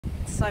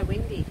so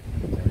windy.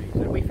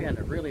 So we found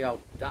a really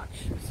old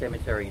Dutch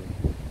cemetery in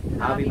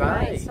Hervey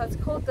Bay. So it's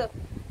called the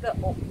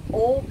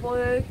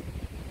Aalborg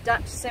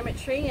Danish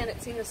Cemetery, and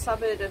it's in the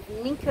suburb of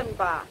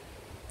Nikenbah,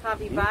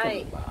 Hervey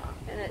Bay.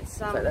 And it's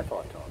say that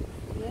 5 times.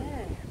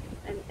 Yeah,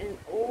 and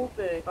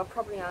Aalborg. I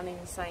probably aren't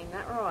even saying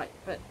that right,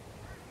 but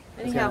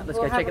anyhow, let's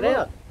go check it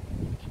out.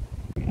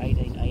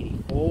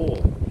 1884.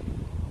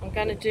 I'm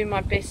going to do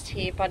my best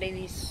here, but it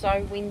is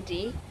so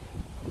windy.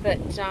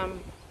 But I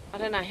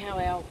don't know how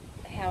our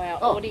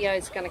audio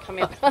is going to come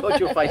out. I thought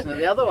you were facing it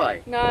the other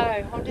way. No,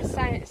 I'm just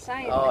saying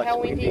oh,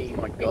 how it's windy.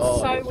 My God,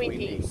 it's so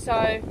windy.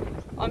 So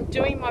I'm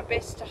doing my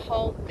best to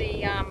hold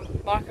the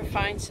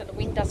microphone so the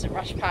wind doesn't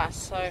rush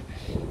past. So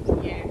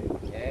yeah.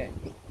 Yeah.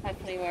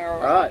 Hopefully we're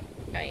all right.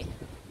 Okay.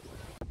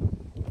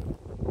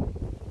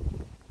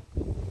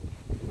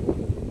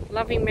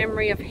 Loving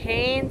memory of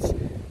Hans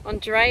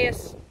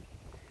Andreas.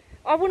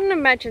 I wouldn't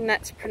imagine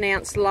that's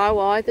pronounced low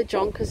either,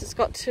 John, because it's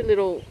got two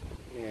little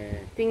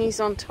thingies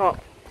on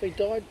top. So he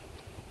died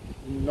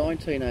in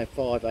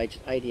 1905, aged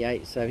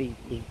 88, so he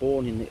was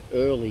born in the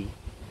early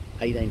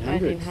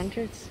 1800s.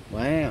 1800s.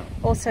 Wow.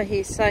 Also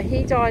so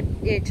he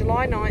died,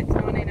 July 9th,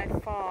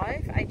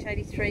 1905, aged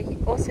 83.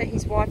 Also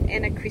his wife,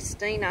 Anna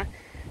Christina,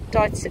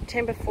 died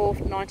September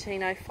 4th,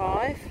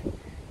 1905.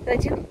 They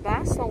didn't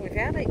last long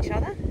without each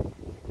other.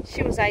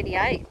 She was 88.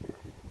 Yeah,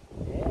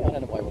 I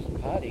don't know why he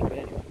wasn't partying, but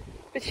anyway.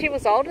 But she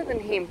was older than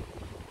him.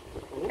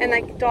 Ooh. And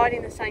they died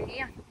in the same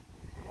year.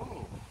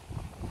 Oh.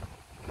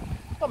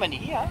 Not many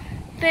here.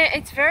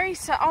 It's very,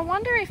 so I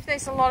wonder if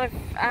there's a lot of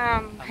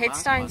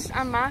headstones,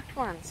 unmarked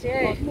ones.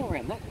 Yeah. There's more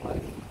around that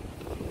place.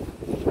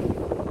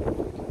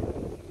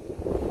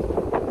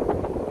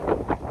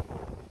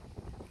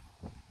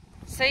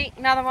 See,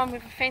 another one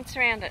with a fence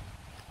around it.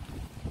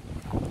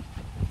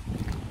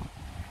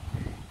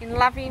 In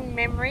loving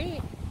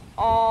memory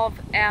of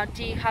our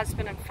dear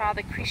husband and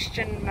father,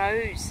 Christian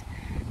Mose.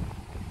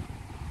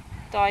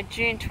 Died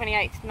June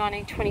 28th,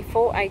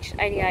 1924, aged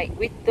 88,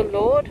 with the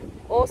Lord.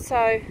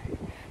 Also,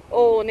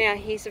 now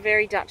here's a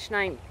very Dutch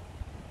name.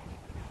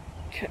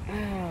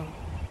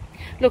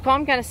 Look,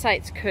 I'm going to say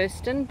it's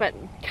Kirsten, but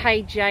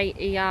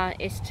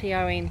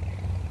Kjerston.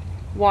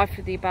 Wife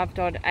of the above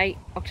died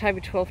October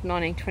 12th,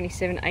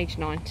 1927, aged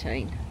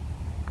 19.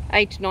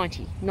 Age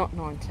 90, not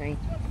 19.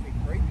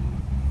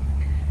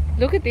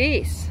 Look at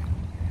this.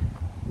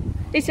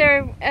 Is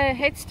there a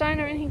headstone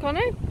or anything on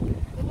it?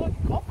 They're like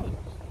coffins.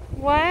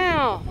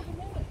 Wow.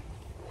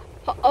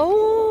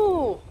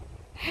 Oh,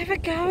 have a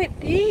go at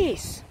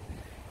this.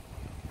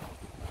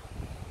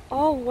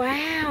 Oh,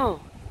 wow.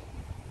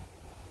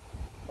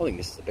 I think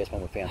this is the best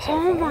one we've found so far.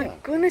 Oh my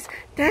goodness,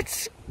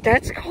 that's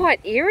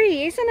quite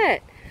eerie, isn't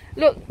it?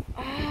 Look.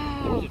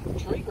 Oh. There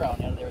was a tree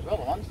growing out of there as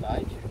well at one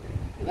stage.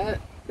 Look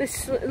at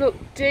that. Look,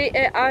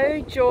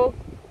 O.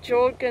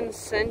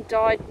 Jorgensen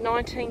died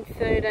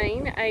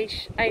 1913,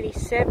 aged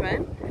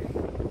 87.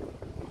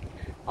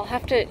 I'll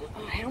have to.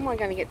 Oh, how am I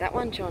going to get that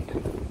one, John?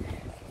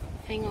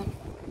 Hang on.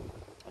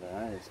 I don't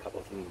know. There's a couple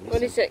of things missing.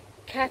 What is it?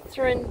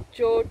 Catherine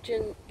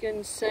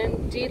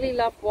Jorgensen, dearly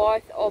loved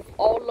wife of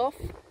Olof,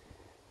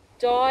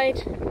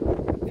 died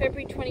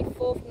February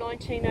 24th,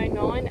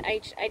 1909,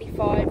 aged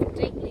 85,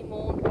 deeply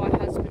mourned by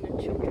husband and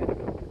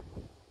children.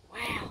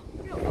 Wow.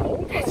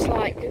 That's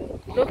like,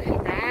 look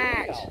at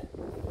that.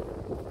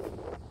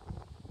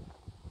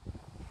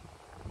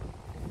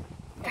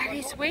 That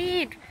is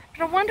weird.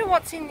 But I wonder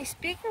what's in this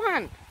big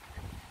one.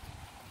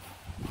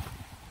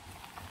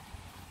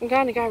 I'm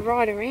going to go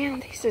right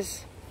around. This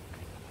is...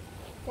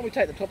 Can we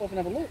take the top off and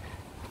have a look?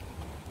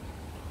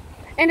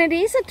 And it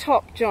is a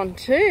top, John,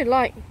 too.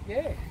 Like...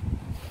 Yeah.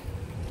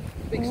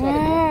 Big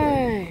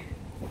wow.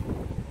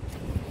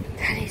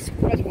 That is...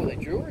 That's what their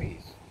jewellery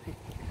is.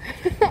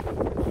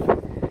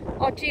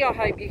 Oh, gee, I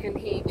hope you can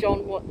hear,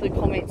 John, what the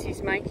comments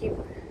he's making.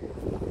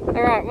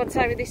 Alright, what's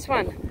over this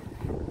one?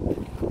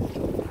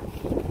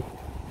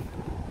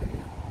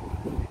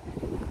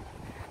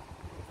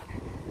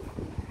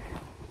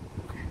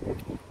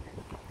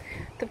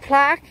 The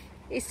plaque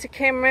is to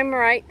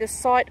commemorate the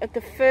site of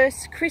the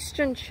first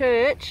Christian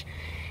church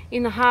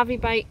in the Hervey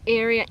Bay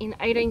area in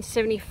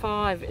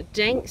 1875.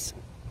 Danks,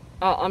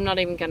 oh, I'm not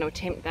even going to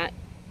attempt that.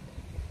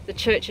 The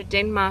Church of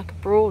Denmark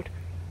Abroad.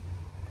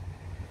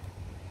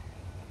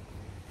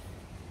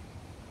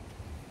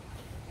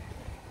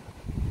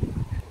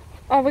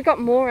 Oh, we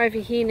got more over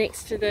here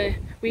next to the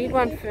weird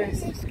one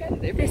first.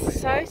 They're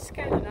so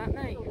scattered, aren't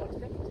they?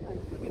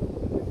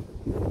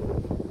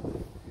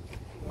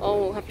 Oh,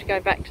 we'll have to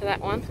go back to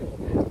that one.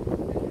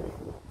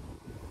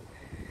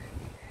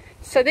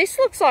 So this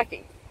looks like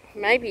it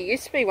maybe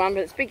used to be one,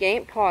 but it's a big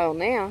ant pile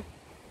now.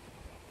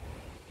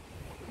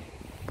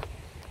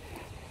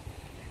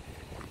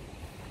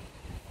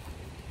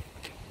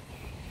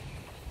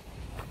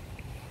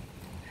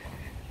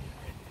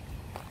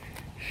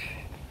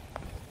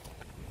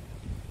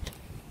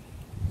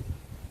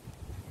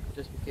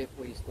 Just be careful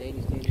where you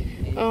stand.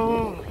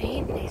 Oh,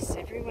 ant nests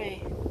everywhere.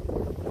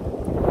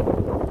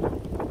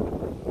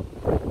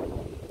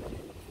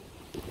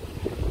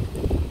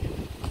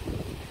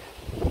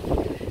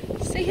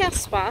 See how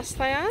sparse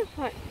they are?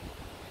 Like,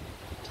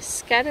 just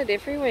scattered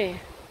everywhere.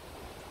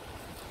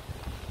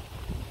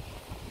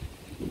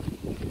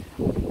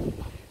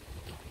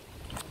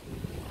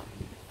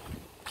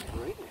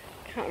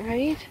 Can't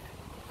read.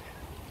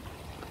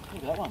 Look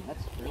at that one,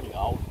 that's really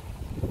old.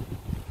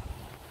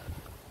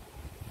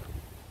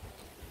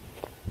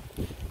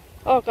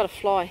 Oh, I've got a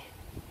fly.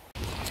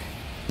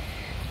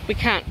 We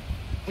can't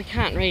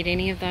read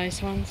any of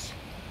those ones.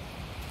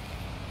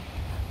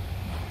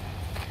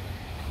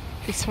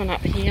 This one up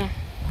here.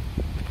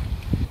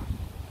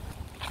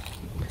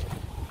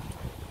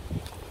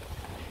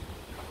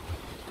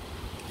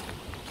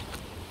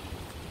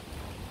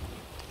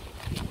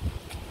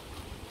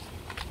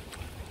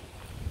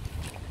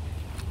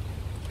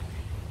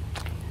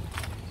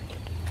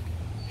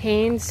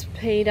 Hans,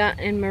 Peter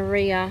and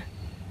Maria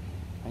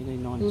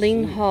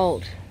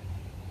Lingholt.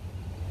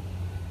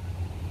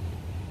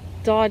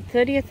 Died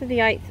 30th of the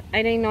 8th,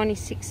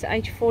 1896,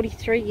 aged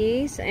 43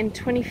 years, and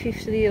 25th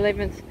of the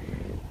 11th,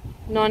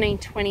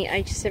 1920,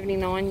 aged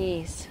 79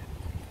 years.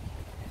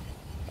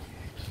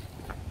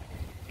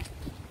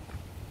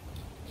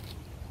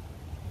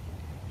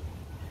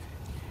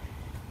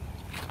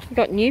 We've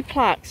got new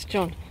plaques,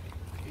 John.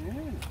 Yeah.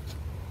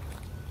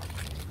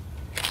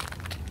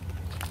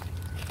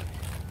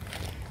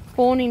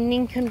 Born in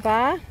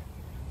Nikenbah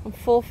on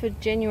 4th of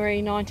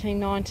January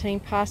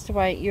 1919, passed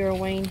away at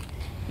Uroween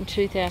in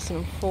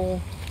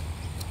 2004.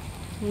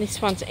 And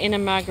this one's Anna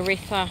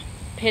Margaretha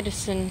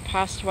Pedersen,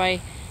 passed away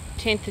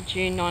 10th of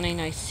June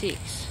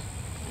 1906.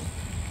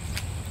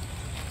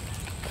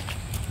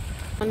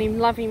 And in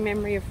loving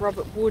memory of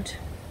Robert Wood,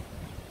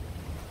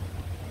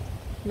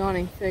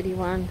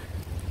 1931.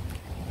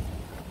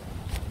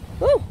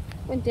 Oh,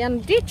 went down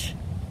the ditch.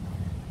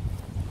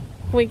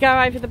 We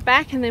go over the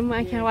back and then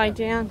make our way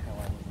down.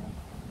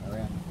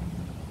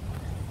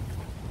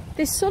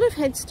 There's sort of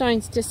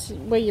headstones just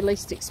where you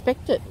least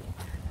expect it.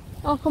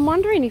 Oh, I'm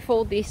wondering if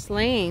all this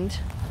land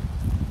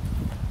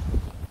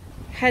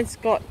has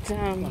got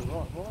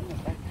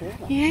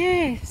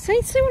yeah, see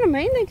what I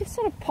mean? They just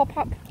sort of pop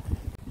up.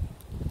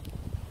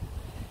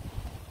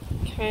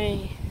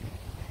 Okay.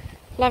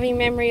 Loving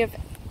memory of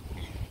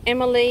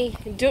Emily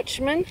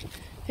Dutchman,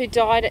 who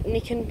died at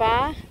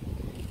Nikenbah,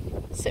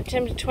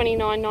 September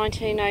 29,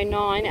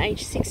 1909,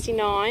 aged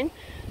 69.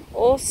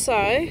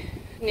 Also,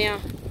 now,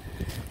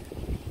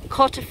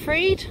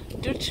 Gottfried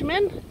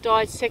Dutchman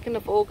died 2nd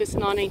of August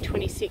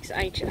 1926,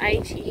 aged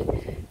 80.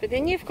 But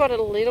then you've got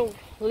a little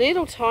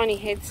tiny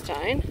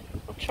headstone.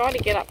 I'll try to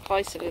get up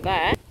closer to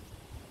that.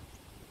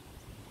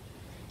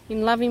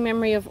 In loving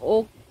memory of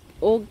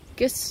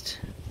Augusto,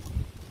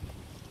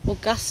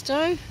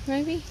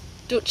 maybe,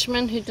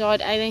 Dutchman, who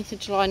died 18th of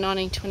July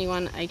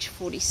 1921, aged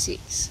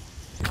 46.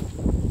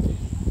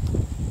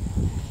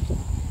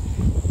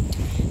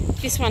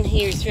 This one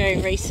here is very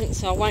recent,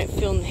 so I won't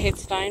film the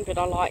headstone, but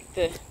I like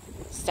the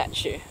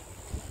statue.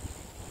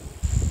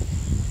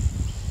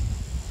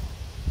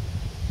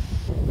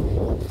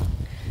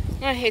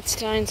 No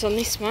headstones on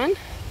this one.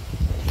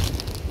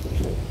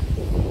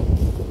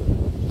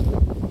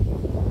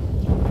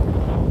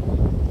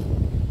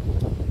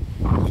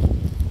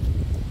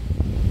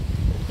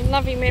 In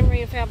loving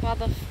memory of our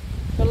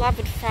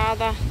beloved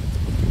father,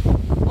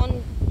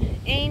 on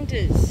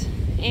Anders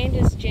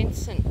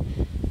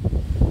Jensen.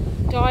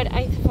 Died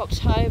 8th of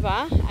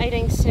October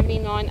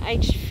 1879,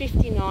 aged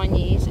 59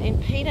 years,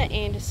 and Peter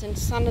Anderson,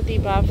 son of the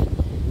above,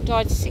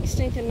 died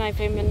 16th of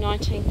November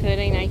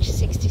 1913, aged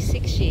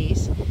 66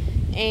 years,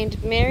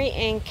 and Mary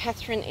Ann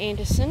Catherine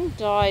Anderson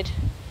died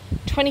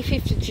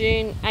 25th of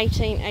June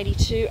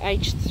 1882,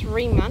 aged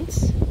 3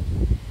 months.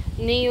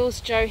 Niels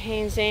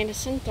Johans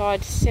Anderson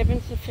died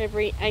 7th of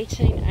February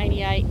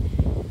 1888,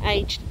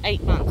 aged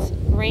 8 months.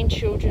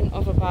 Grandchildren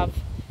of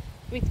above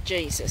with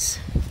Jesus.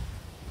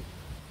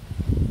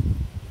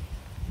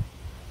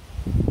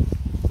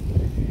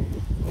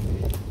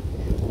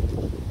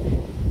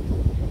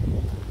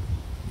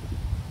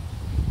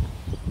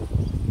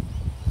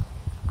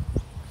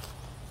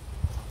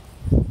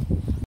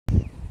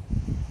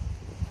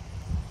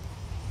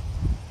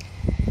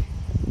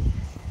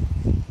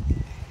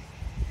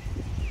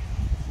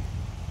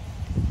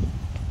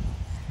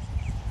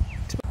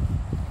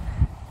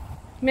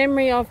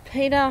 Memory of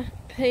Peter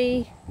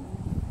P.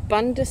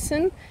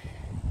 Bunderson,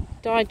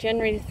 died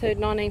January 3rd,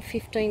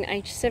 1915,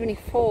 aged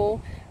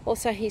 74.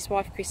 Also his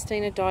wife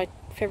Christina died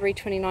February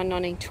 29,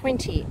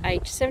 1920,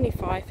 aged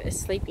 75,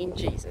 asleep in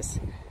Jesus.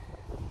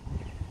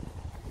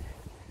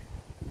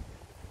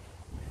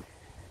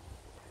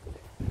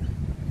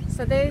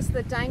 So there's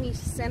the Danish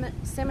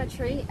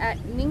Cemetery at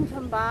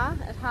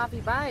Nikenbah at Hervey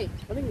Bay.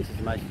 I think this is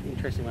the most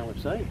interesting one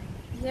we've seen.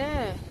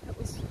 Yeah, it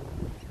was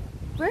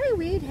very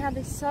weird how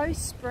they're so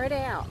spread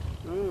out.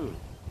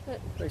 But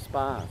very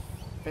sparse.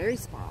 Very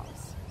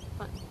sparse.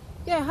 But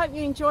yeah, I hope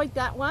you enjoyed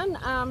that one.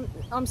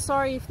 I'm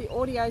sorry if the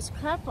audio's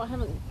crap. I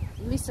haven't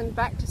listened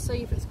back to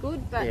see if it's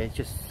good. But yeah, it's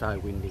just so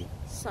windy.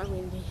 So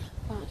windy.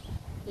 But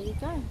there you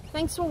go.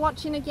 Thanks for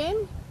watching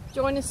again.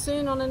 Join us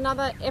soon on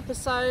another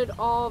episode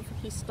of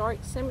Historic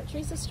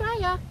Cemeteries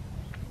Australia.